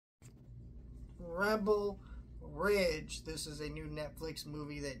Rebel Ridge. This is a new Netflix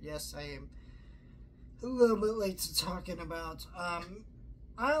movie that, yes, I am a little bit late to talking about. I'm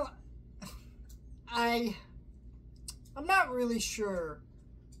not really sure.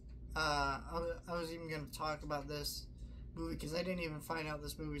 I was even going to talk about this movie because I didn't even find out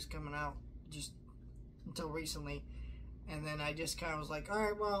this movie's coming out just until recently. And then I just kind of was like,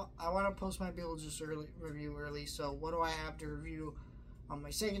 alright, well, I want to post my Beetlejuice review early, so what do I have to review on my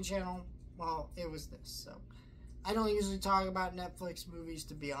second channel? Well, it was this. So I don't usually talk about Netflix movies,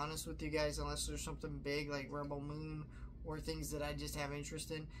 to be honest with you guys, unless there's something big like Rebel Moon or things that I just have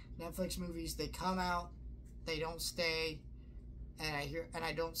interest in. Netflix movies, they come out, they don't stay, and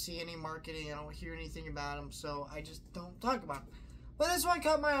I don't see any marketing, I don't hear anything about them, so I just don't talk about them. But this one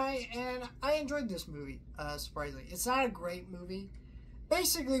caught my eye, and I enjoyed this movie, surprisingly. It's not a great movie.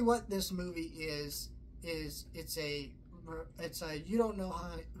 Basically, what this movie is it's a you don't know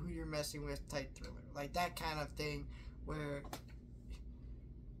who you're messing with type thriller. Like that kind of thing where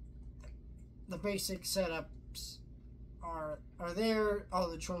the basic setups are there, all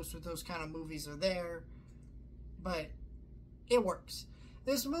the tropes with those kind of movies are there, but it works.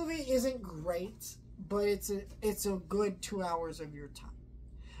 This movie isn't great, but it's a good 2 hours of your time.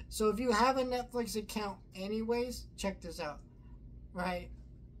 So if you have a Netflix account anyways, check this out. Right?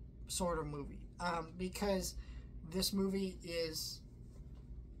 Sort of movie. Because this movie is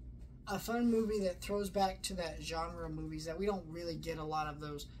a fun movie that throws back to that genre of movies that we don't really get a lot of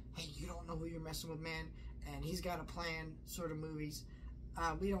those, hey, you don't know who you're messing with, man, and he's got a plan sort of movies.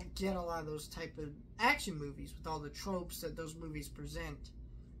 We don't get a lot of those type of action movies with all the tropes that those movies present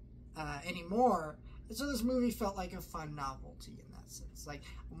anymore. And so this movie felt like a fun novelty in that sense. Like,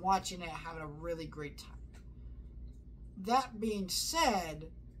 I'm watching it, having a really great time. That being said,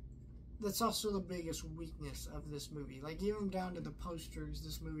 that's also the biggest weakness of this movie. Like, even down to the posters,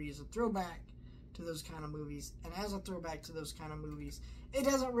 this movie is a throwback to those kind of movies. And as a throwback to those kind of movies, it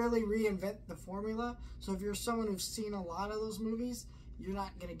doesn't really reinvent the formula. So if you're someone who's seen a lot of those movies, you're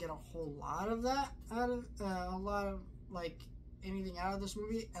not going to get a whole lot of that out of, anything out of this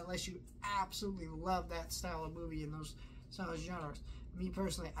movie unless you absolutely love that style of movie and those style of genres. Me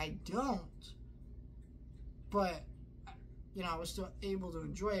personally, I don't. But, you know, I was still able to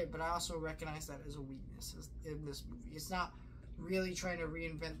enjoy it, but I also recognize that as a weakness in this movie. It's not really trying to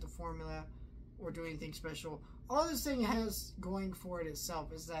reinvent the formula or do anything special. All this thing has going for it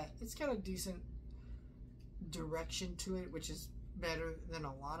itself is that it's got a decent direction to it, which is better than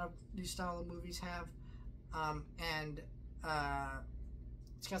a lot of these style of movies have.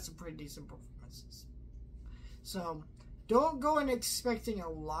 It's got some pretty decent performances. So, don't go in expecting a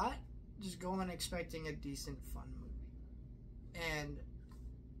lot. Just go in expecting a decent, fun movie. And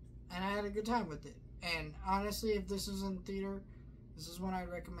I had a good time with it. And honestly, if this was in theater, this is one I'd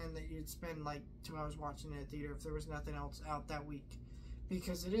recommend that you'd spend like 2 hours watching in a theater if there was nothing else out that week.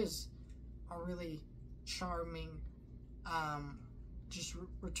 Because it is a really charming,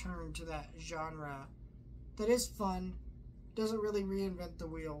 return to that genre that is fun, doesn't really reinvent the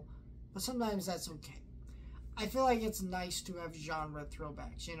wheel, but sometimes that's okay. I feel like it's nice to have genre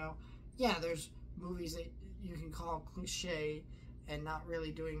throwbacks, you know? Yeah, there's movies that you can call cliche and not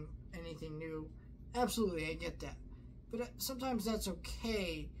really doing anything new. Absolutely, I get that. But sometimes that's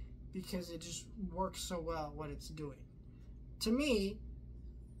okay because it just works so well what it's doing. To me,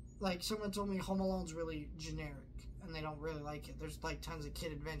 like someone told me Home Alone's really generic and they don't really like it. There's like tons of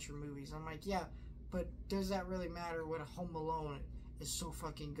kid adventure movies. I'm like, yeah, but does that really matter when Home Alone is so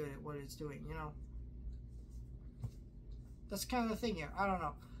fucking good at what it's doing, you know? That's kind of the thing here. I don't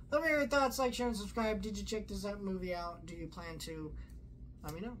know. Let me know your thoughts. Like, share, and subscribe. Did you check this movie out? Do you plan to?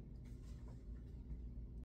 Let me know.